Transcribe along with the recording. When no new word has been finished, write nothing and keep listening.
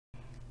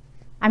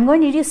I'm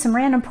going to do some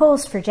random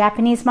pulls for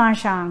Japanese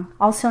Mahjong,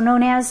 also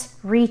known as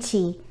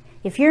Riichi.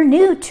 If you're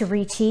new to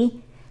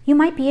Riichi, you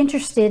might be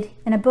interested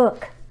in a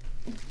book.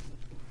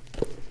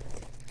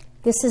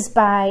 This is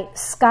by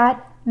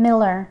Scott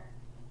Miller.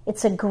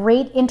 It's a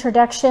great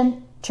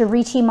introduction to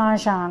Riichi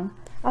Mahjong.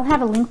 I'll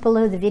have a link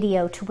below the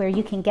video to where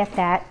you can get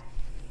that.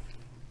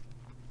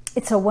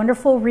 It's a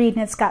wonderful read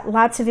and it's got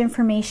lots of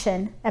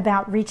information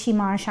about Riichi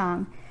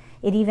Mahjong.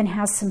 It even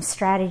has some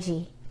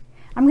strategy.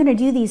 I'm going to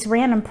do these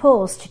random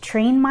pulls to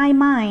train my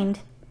mind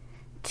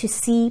to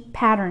see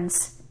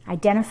patterns,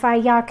 identify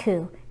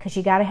Yaku, because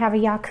you got to have a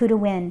Yaku to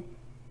win.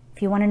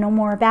 If you want to know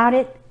more about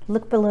it,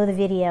 look below the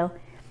video.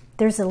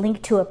 There's a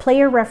link to a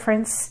player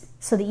reference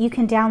so that you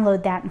can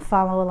download that and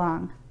follow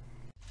along.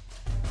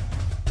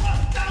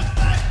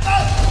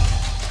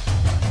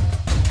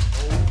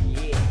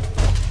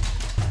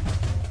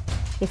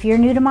 If you're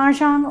new to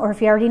Mahjong, or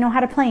if you already know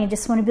how to play and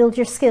just want to build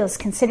your skills,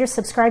 consider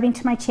subscribing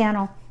to my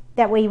channel.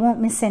 That way you won't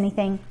miss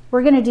anything.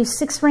 We're going to do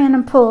 6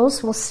 random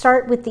pulls. We'll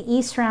start with the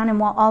east round and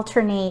we'll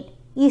alternate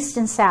east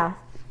and south.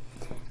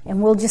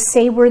 And we'll just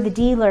say we're the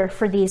dealer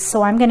for these.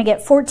 So I'm going to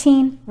get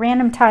 14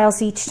 random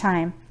tiles each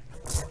time.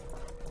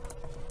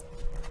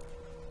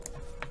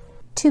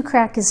 2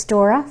 crack is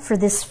Dora for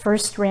this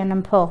first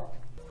random pull.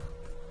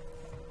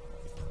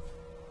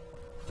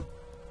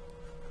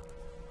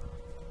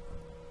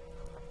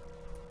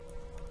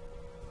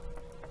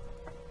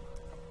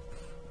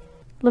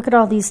 Look at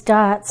all these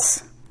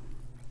dots.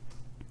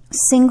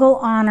 Single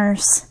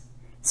honors.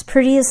 As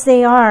pretty as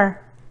they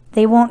are,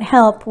 they won't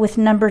help with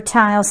number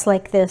tiles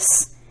like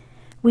this.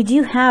 We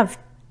do have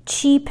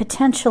chi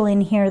potential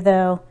in here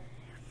though.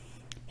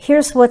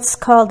 Here's what's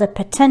called a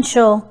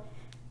potential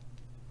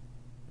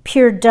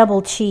pure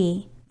double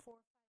chi.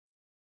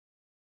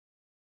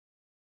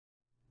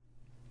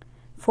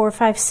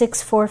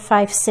 456,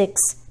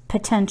 456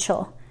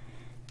 potential.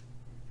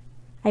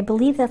 I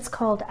believe that's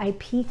called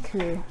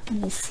Ipiku. Let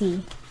me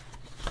see.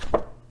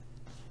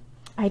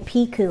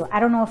 Ipiku. I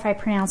don't know if I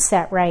pronounced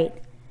that right.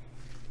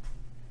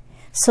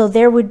 So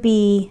there would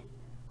be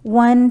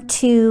 1,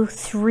 2,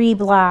 3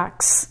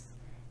 blocks,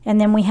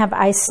 and then we have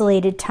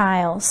isolated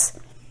tiles.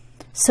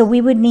 So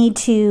we would need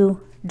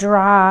to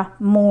draw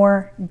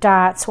more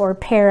dots or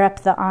pair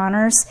up the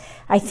honors.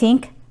 I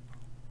think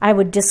I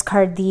would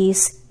discard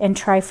these and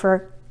try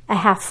for a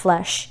half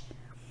flush.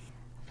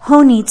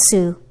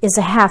 Honitsu is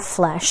a half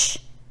flush.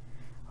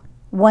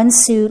 1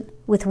 suit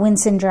with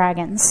winds and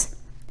dragons.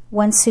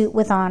 1 suit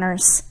with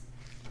honors.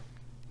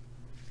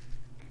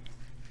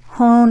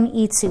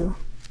 Honitsu.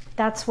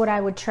 That's what I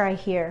would try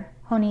here.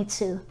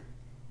 Honitsu.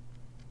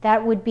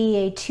 That would be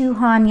a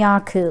 2-han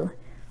Yaku.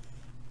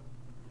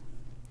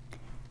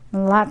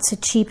 Lots of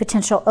chi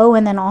potential. Oh,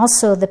 and then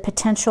also the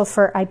potential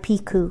for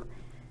Ipiku.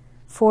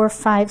 4,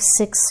 5,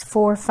 6,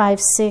 4, 5,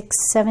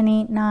 6, 7,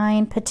 8,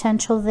 9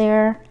 potential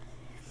there.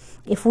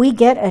 If we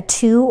get a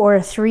 2 or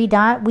a 3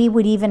 dot, we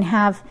would even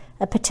have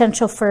a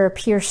potential for a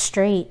pure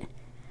straight.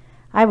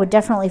 I would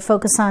definitely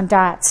focus on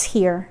dots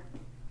here.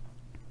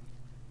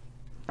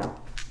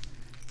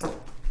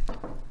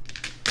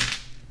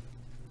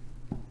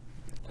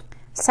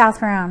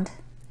 South round.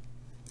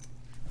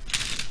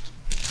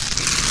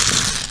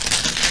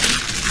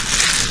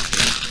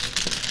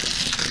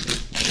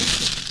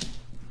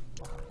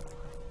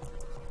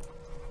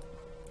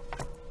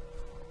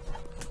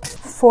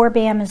 Four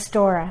bam is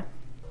Dora.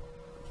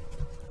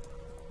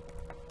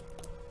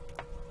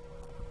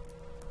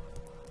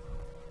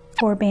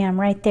 Four bam,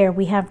 right there,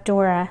 we have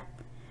Dora.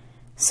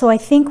 So I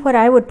think what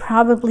I would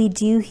probably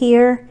do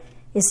here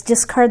is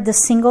discard the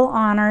single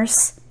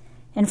honors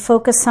and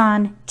focus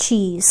on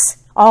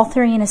chis, all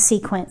 3 in a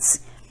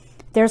sequence.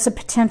 There's a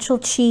potential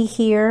chi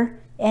here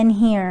and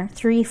here,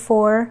 3,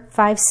 4,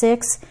 5,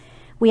 6.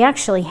 We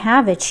actually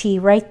have a chi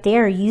right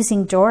there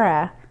using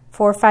Dora,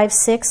 4, 5,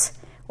 6,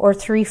 or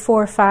 3,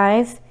 4,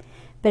 5.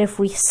 But if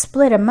we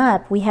split them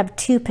up, we have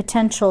 2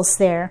 potentials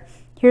there.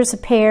 Here's a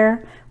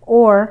pair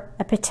or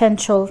a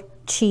potential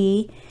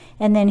chi,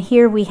 and then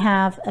here we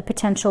have a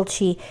potential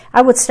chi.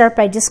 I would start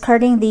by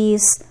discarding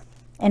these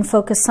and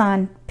focus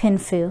on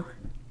pinfu.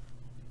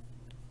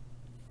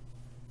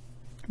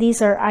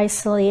 These are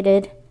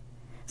isolated,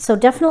 so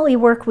definitely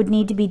work would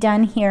need to be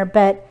done here,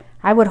 but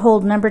I would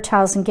hold number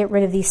tiles and get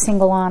rid of these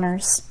single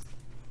honors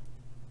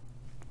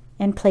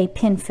and play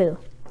pinfu.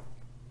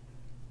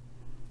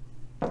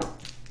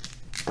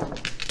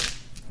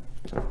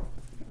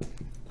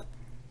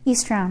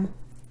 East round.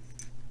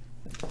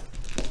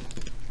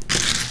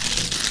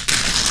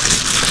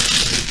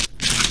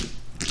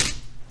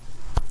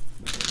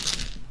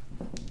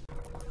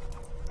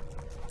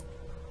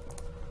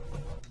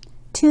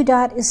 Two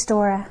dot is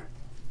Dora.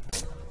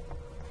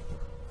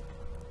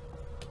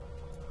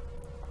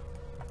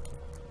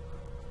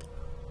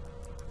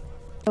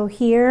 So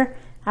here,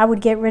 I would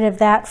get rid of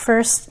that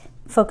first,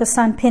 focus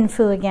on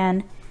pinfu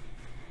again.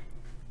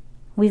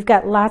 We've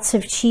got lots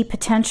of chi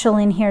potential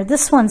in here.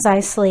 This one's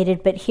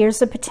isolated, but here's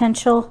a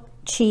potential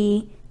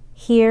chi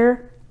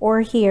here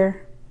or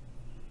here.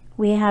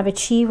 We have a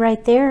chi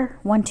right there,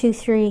 1, 2,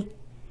 3.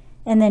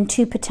 and then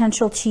 2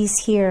 potential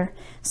Qis here.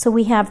 So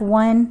we have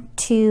 1,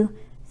 2,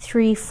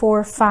 3,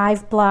 4,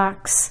 5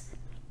 blocks.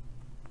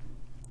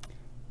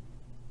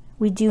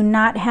 We do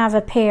not have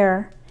a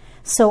pair,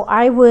 so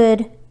I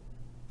would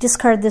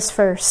discard this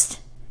first.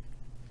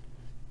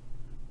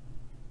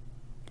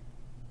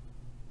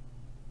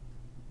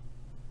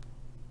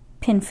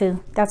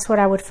 Pinfu, that's what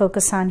I would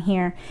focus on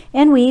here.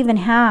 And we even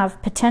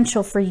have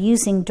potential for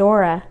using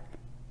Dora,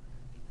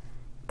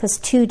 because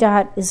 2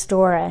 dot is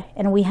Dora,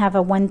 and we have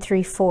a 1,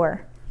 3,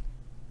 4.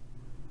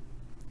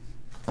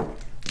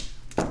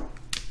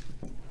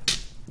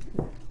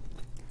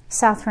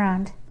 South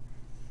round,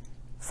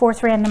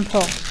 4th random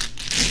pull.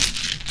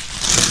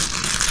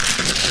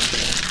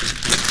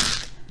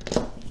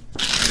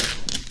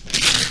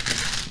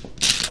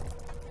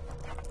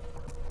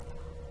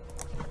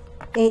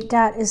 Eight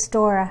dot is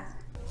Dora.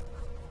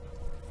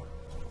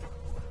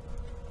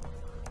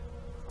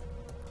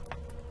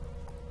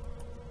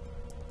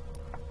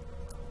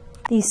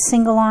 These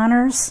single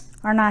honors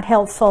are not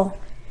helpful.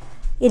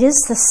 It is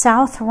the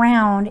south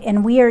round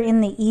and we are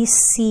in the east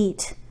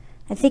seat.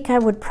 I think I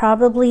would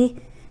probably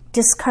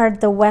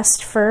discard the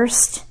west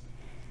first.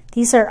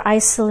 These are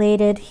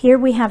isolated. Here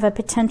we have a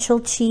potential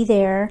Qi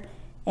there,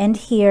 and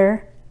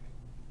here,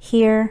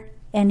 here,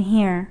 and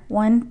here.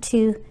 1,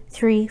 2,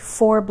 3,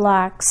 4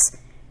 blocks.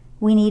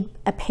 We need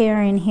a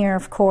pair in here,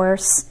 of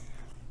course.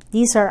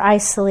 These are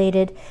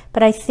isolated,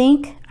 but I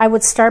think I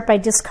would start by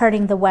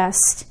discarding the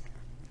west.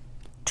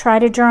 Try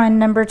to draw in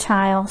number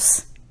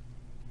tiles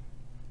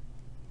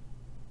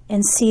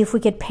and see if we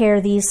could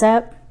pair these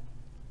up.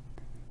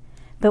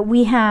 But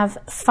we have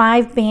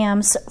 5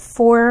 BAMs,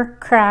 4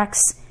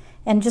 cracks,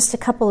 and just a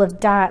couple of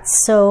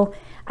dots. So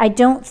I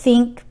don't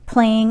think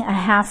playing a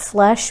half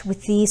flush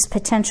with these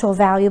potential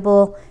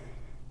valuable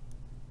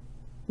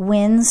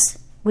wins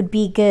would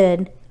be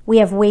good. We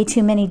have way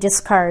too many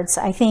discards.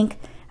 I think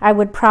I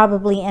would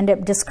probably end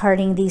up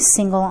discarding these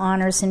single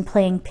honors and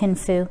playing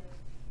Pinfu.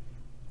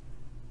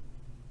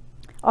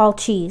 All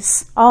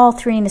Qis, all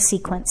 3 in a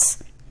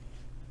sequence.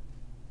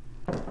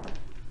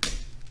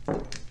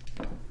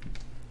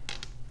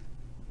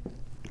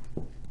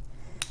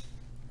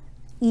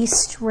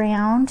 East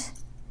round,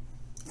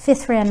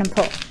 5th random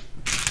pull.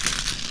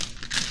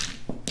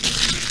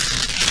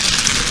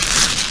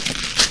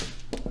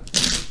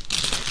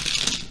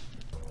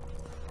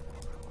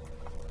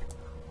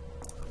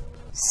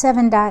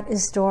 Seven dot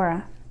is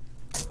Dora.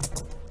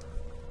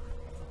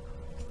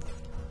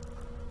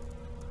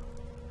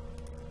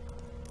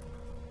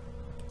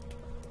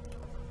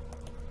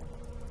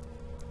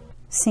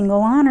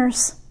 Single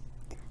honors,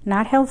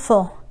 not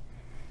helpful.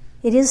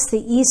 It is the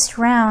east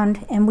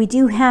round and we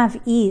do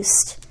have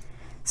east.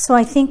 So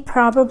I think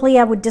probably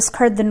I would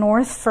discard the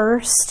north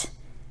first.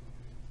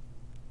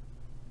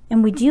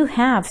 And we do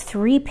have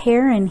 3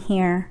 pair in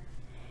here.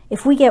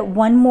 If we get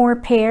 1 more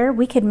pair,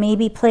 we could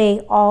maybe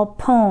play all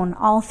pon,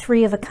 all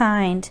 3 of a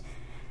kind,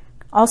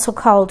 also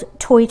called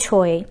Toi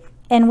Toi.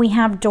 And we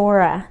have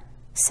Dora,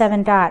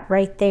 7 dot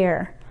right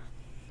there.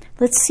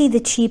 Let's see the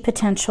Qi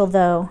potential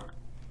though.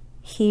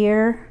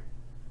 Here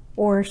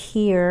or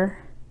here.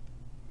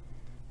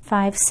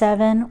 5,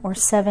 7 or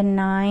 7,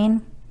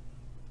 9.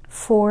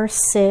 4,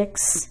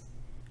 6.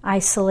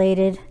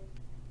 Isolated.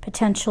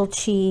 Potential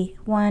Qi.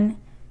 1,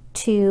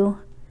 2,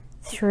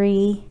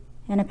 3,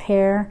 and a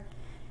pair.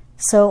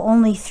 So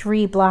only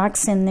 3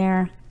 blocks in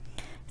there.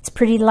 It's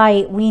pretty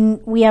light.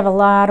 We have a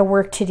lot of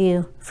work to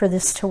do for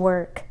this to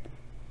work.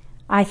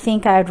 I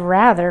think I'd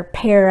rather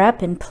pair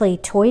up and play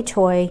Toi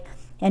Toi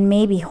and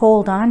maybe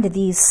hold on to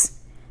these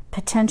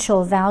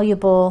potential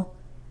valuable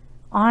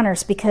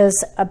honors,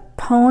 because a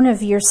pon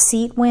of your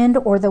seat wind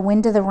or the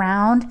wind of the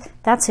round,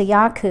 that's a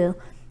Yaku.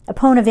 A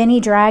pon of any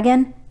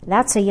dragon,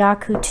 that's a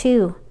Yaku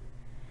too.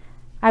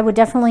 I would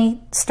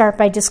definitely start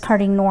by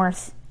discarding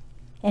north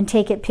and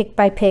take it pick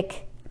by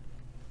pick.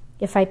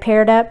 If I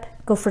paired up,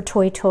 go for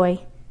Toi Toi.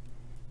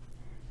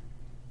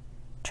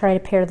 Try to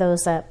pair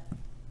those up.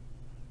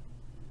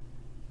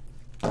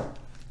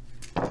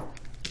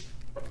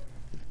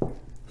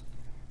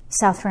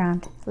 South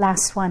round,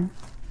 last one.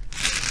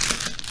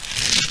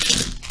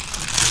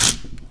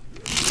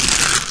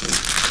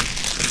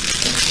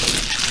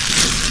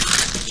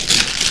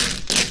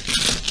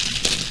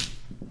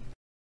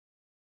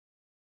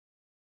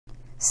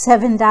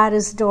 Seven dot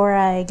is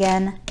Dora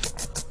again.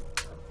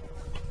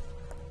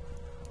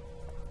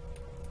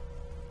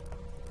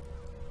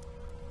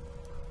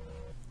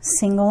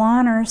 Single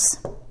honors.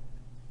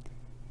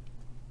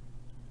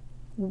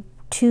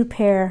 2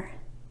 pair.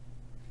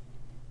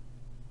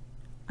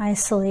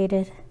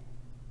 Isolated.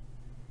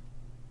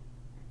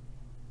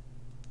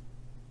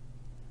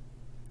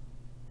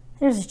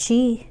 There's a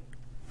Qi.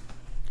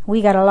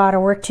 We got a lot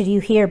of work to do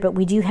here, but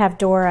we do have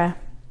Dora.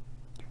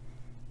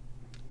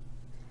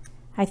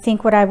 I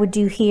think what I would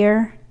do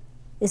here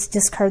is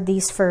discard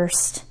these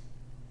first.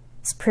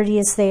 As pretty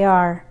as they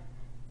are,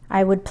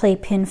 I would play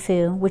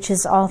Pinfu, which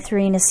is all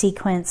 3 in a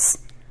sequence.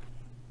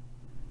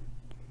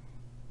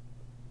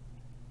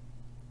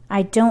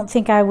 I don't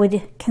think I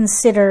would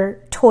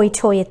consider Toy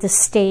Toy at this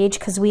stage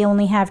because we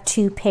only have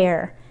 2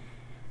 pair.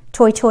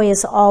 Toy Toy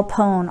is all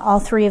pone, all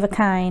 3 of a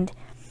kind.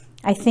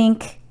 I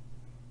think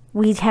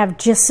we'd have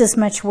just as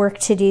much work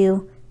to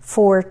do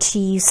for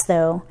cheese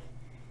though,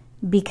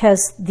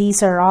 because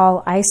these are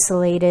all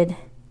isolated.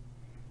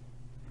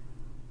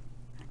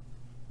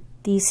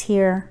 These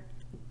here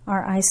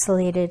are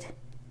isolated.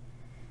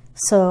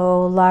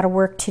 So a lot of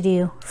work to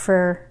do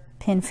for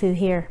Pin Fu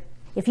here.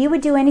 If you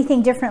would do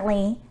anything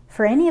differently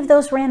for any of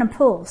those random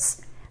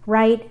pulls,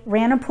 write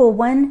random pull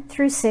 1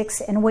 through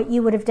 6 and what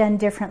you would have done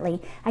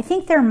differently. I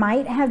think there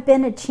might have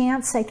been a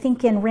chance, I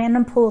think in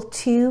random pull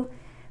 2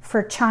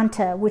 for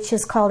Chanta, which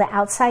is called an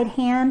outside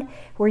hand,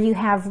 where you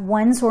have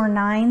 1s or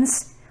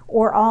 9s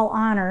or all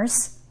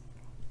honors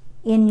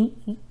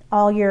in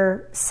all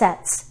your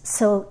sets.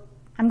 So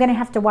I'm going to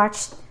have to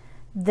watch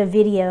the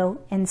video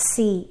and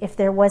see if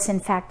there was in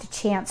fact a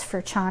chance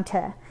for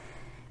Chanta.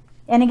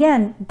 And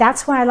again,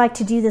 that's why I like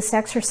to do this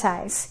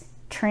exercise.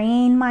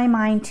 Train my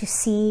mind to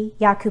see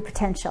Yaku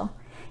potential.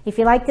 If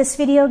you like this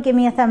video, give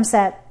me a thumbs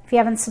up. If you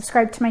haven't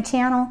subscribed to my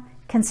channel,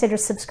 consider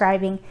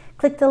subscribing.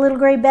 Click the little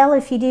gray bell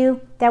if you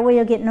do. That way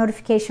you'll get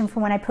notification for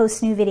when I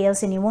post new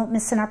videos and you won't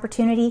miss an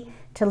opportunity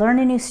to learn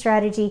a new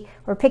strategy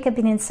or pick up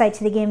an insight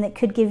to the game that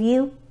could give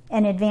you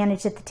an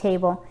advantage at the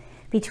table.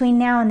 Between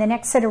now and the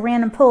next set of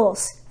random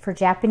pulls for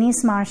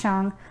Japanese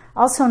Mahjong,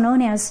 also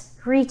known as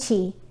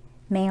Riichi,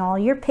 may all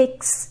your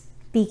picks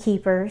be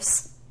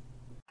keepers.